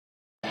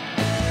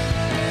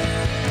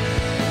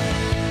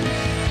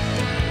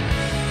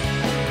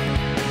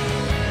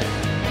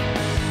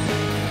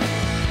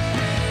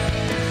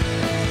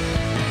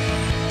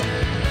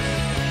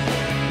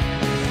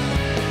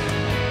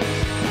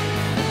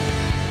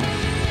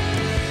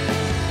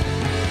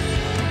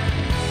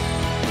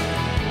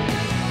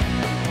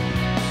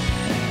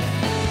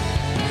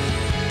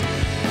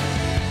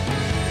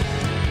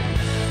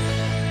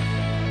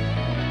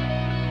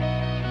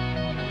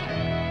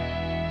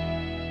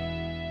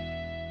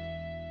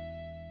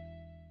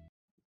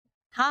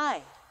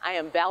Hi, I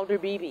am Valder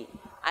Beebe.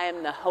 I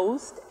am the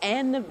host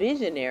and the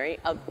visionary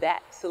of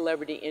That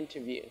Celebrity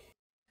Interview.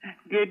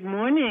 Good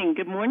morning.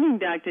 Good morning,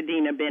 Dr.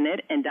 Dina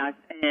Bennett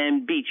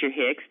and Beecher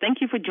Hicks. Thank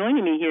you for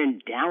joining me here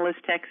in Dallas,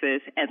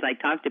 Texas, as I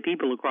talk to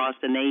people across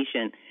the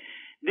nation.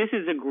 This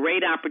is a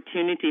great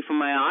opportunity for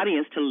my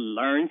audience to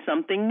learn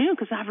something new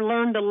because I've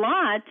learned a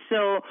lot.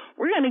 So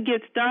we're going to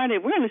get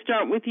started. We're going to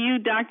start with you,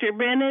 Dr.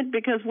 Bennett,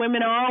 because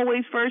women are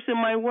always first in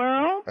my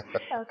world.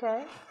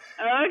 Okay.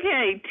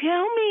 Okay.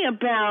 Tell me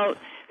about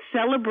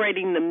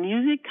celebrating the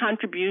music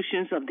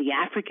contributions of the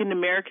African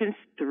Americans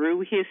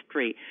through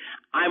history.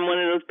 I'm one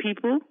of those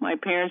people. My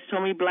parents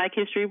told me Black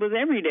history was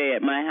every day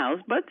at my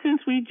house, but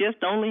since we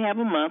just only have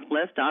a month,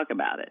 let's talk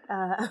about it.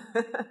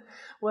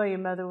 Well, your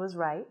mother was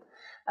right.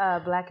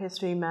 Black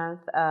History Month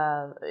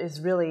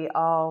is really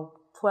all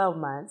 12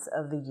 months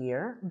of the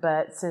year,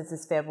 but since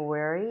it's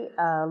February,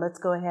 let's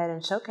go ahead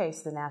and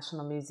showcase the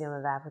National Museum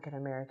of African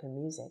American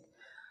Music.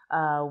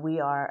 We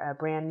are a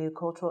brand new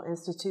cultural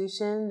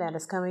institution that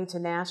is coming to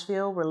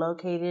Nashville. We're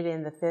located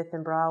in the 5th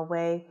and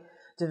Broadway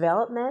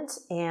development,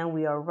 and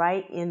we are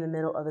right in the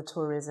middle of the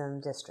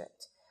tourism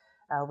district.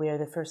 We are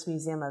the first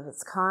museum of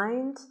its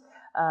kind.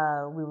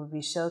 We will be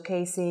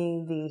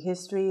showcasing the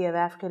history of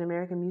African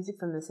American music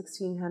from the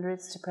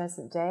 1600s to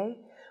present day,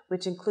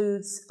 which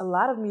includes a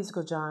lot of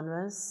musical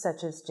genres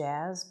such as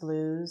jazz,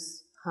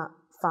 blues,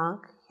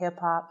 funk, hip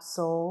hop,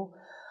 soul.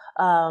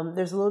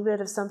 There's a little bit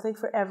of something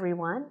for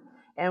everyone.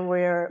 And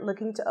we're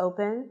looking to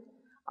open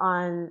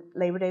on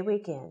Labor Day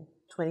weekend,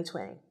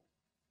 2020.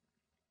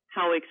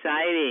 How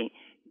exciting.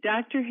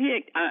 Dr.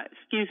 Hicks,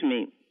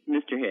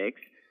 Mr.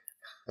 Hicks,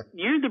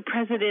 you're the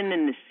president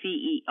and the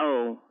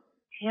CEO.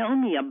 Tell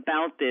me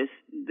about this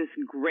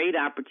great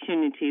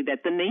opportunity that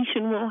the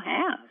nation will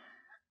have.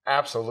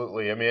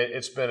 Absolutely. I mean,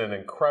 it's been an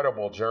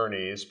incredible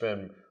journey. It's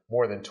been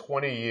more than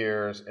 20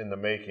 years in the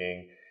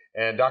making.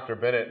 And Dr.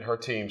 Bennett and her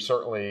team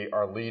certainly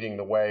are leading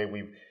the way.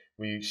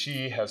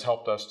 She has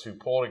helped us to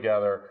pull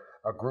together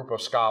a group of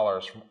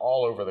scholars from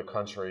all over the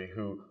country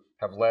who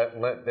have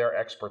lent their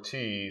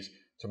expertise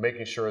to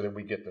making sure that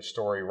we get the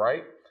story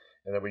right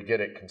and that we get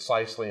it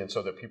concisely and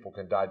so that people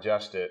can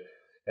digest it.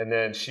 And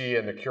then she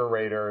and the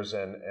curators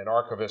and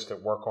archivists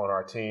that work on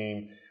our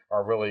team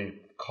are really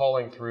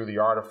culling through the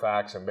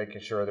artifacts and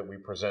making sure that we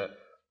present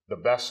the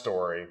best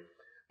story.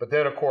 But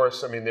then, of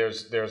course, I mean,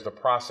 there's the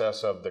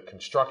process of the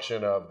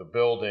construction of the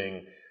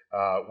building,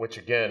 which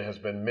again has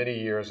been many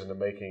years in the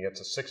making.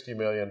 It's a $60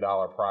 million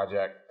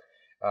project.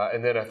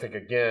 And then I think,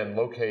 again,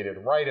 located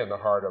right in the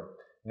heart of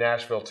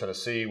Nashville,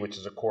 Tennessee, which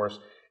is, of course,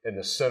 in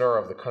the center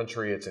of the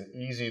country. It's an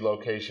easy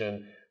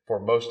location for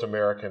most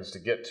Americans to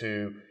get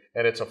to,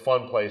 and it's a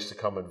fun place to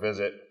come and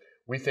visit.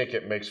 We think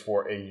it makes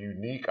for a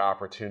unique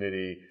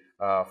opportunity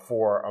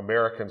for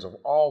Americans of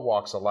all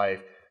walks of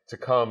life to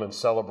come and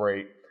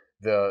celebrate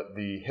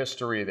the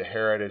history, the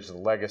heritage, the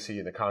legacy,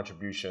 and the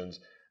contributions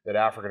that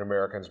African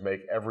Americans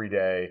make every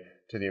day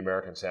to the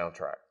American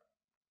soundtrack.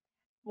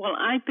 Well,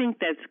 I think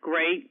that's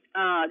great.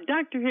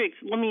 Dr. Hicks,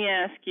 let me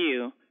ask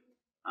you,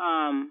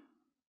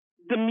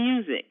 the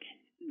music,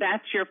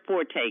 that's your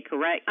forte,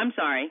 correct? I'm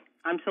sorry.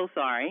 I'm so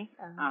sorry.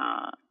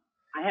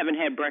 I haven't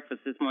had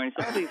breakfast this morning,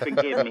 so please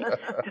forgive me.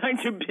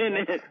 Dr.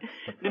 Bennett,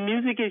 the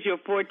music is your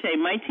forte.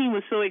 My team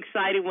was so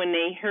excited when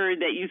they heard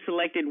that you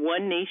selected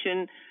One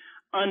Nation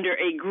Under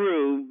a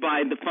Groove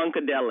by the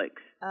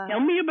Funkadelics. Tell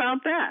me about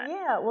that.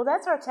 Yeah, well,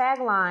 that's our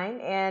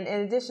tagline. And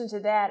in addition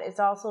to that, it's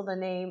also the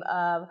name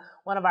of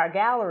one of our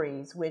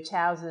galleries, which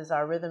houses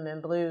our rhythm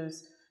and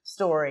blues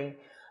story.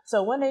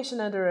 So One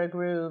Nation Under a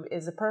Groove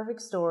is a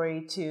perfect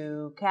story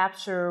to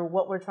capture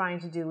what we're trying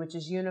to do, which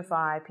is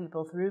unify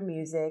people through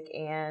music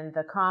and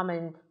the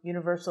common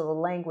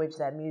universal language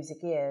that music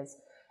is.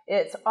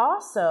 It's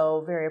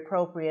also very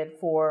appropriate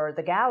for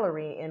the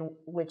gallery in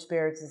which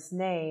bears its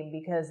name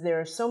because there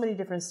are so many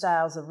different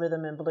styles of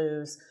rhythm and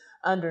blues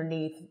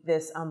underneath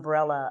this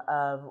umbrella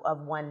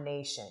of One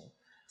Nation.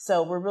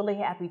 So we're really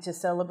happy to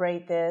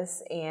celebrate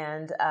this,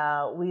 and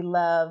we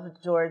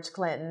love George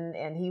Clinton,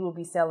 and he will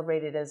be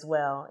celebrated as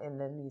well in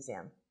the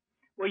museum.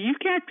 Well, you've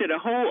captured a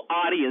whole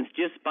audience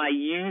just by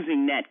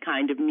using that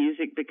kind of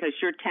music because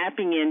you're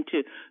tapping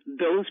into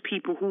those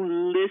people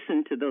who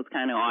listen to those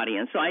kind of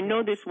audience. So I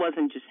know this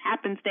wasn't just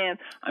happenstance.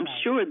 I'm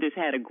sure this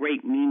had a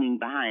great meaning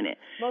behind it.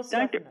 Most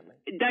definitely.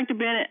 Dr.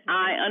 Bennett,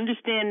 I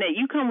understand that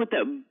you come with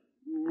a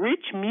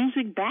rich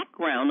music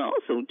background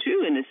also,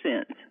 too, in a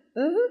sense.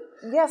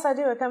 Mm-hmm. Yes, I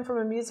do. I come from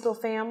a musical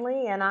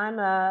family, and I'm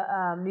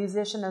a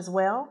musician as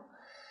well.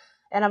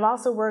 And I've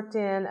also worked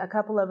in a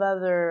couple of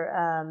other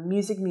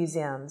music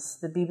museums,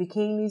 the Beebe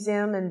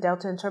Museum and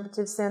Delta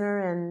Interpretive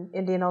Center in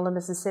Indianola,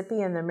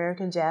 Mississippi, and the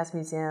American Jazz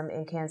Museum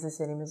in Kansas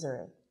City,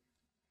 Missouri.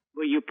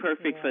 Well, you're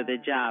perfect for the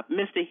job.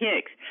 Mr.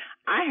 Hicks,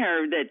 I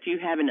heard that you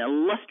have an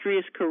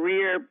illustrious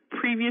career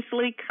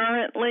previously,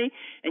 currently,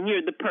 and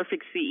you're the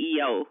perfect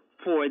CEO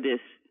for this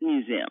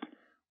museum.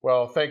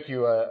 Well, thank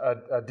you.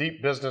 A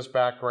deep business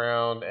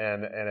background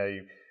and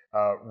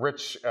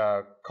rich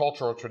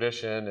cultural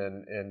tradition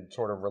and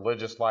sort of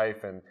religious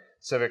life and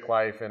civic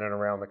life in and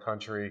around the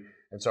country.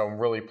 And so I'm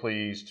really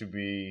pleased to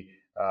be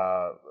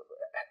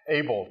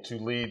able to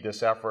lead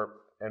this effort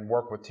and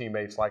work with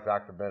teammates like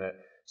Dr. Bennett.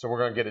 So we're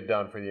going to get it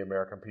done for the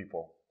American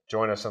people.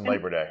 Join us on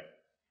Labor Day.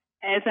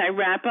 As I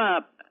wrap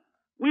up,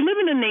 we live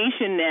in a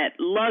nation that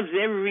loves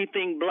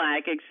everything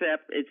black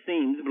except, it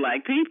seems,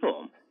 black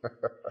people.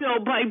 So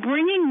by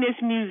bringing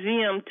this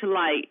museum to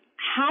light,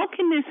 how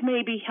can this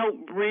maybe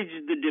help bridge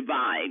the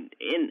divide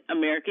in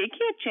America? It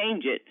can't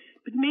change it,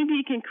 but maybe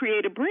it can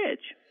create a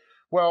bridge.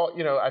 Well,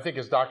 I think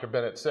as Dr.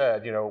 Bennett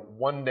said,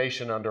 one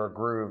nation under a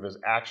groove is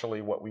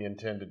actually what we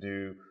intend to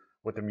do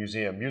with the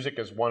museum. Music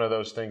is one of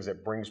those things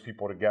that brings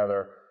people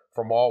together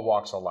from all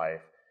walks of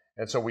life.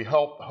 And so we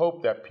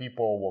hope that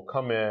people will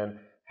come in,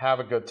 have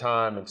a good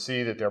time, and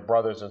see that they're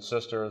brothers and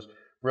sisters.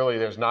 Really,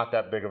 there's not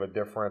that big of a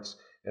difference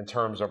in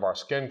terms of our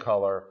skin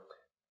color,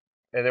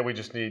 and then we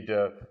just need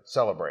to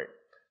celebrate.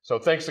 So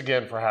thanks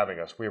again for having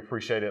us. We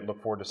appreciate it and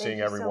look forward to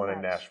seeing everyone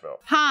in Nashville.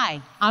 Hi,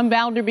 I'm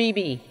Valder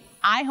Beebe.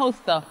 I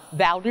host the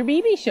Valder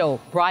Beebe Show,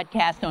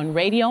 broadcast on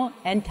radio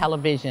and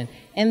television.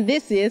 And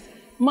this is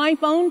my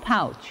phone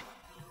pouch.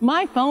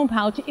 My phone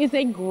pouch is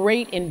a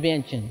great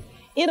invention.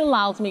 It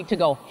allows me to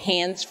go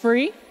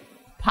hands-free,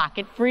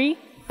 pocket-free,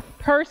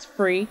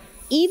 purse-free,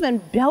 even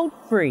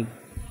belt-free.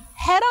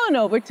 Head on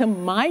over to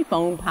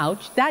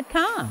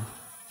myphonepouch.com.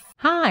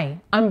 Hi,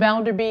 I'm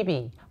Valder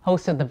Beebe,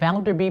 host of the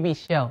Valder Beebe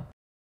Show.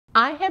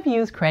 I have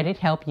used Credit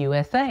Help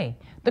USA,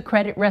 the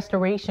credit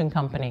restoration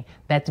company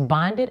that's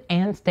bonded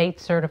and state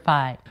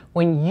certified.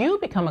 When you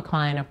become a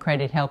client of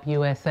Credit Help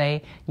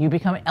USA, you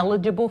become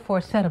eligible for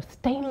a set of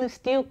stainless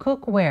steel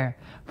cookware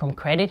from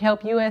Credit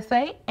Help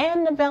USA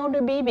and the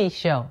Valder Beebe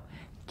Show.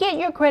 Get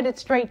your credit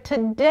straight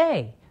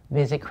today.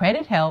 Visit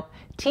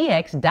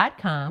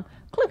credithelptx.com,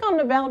 click on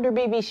the Valder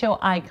Beebe Show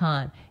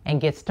icon,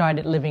 and get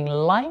started living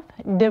life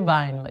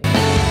divinely.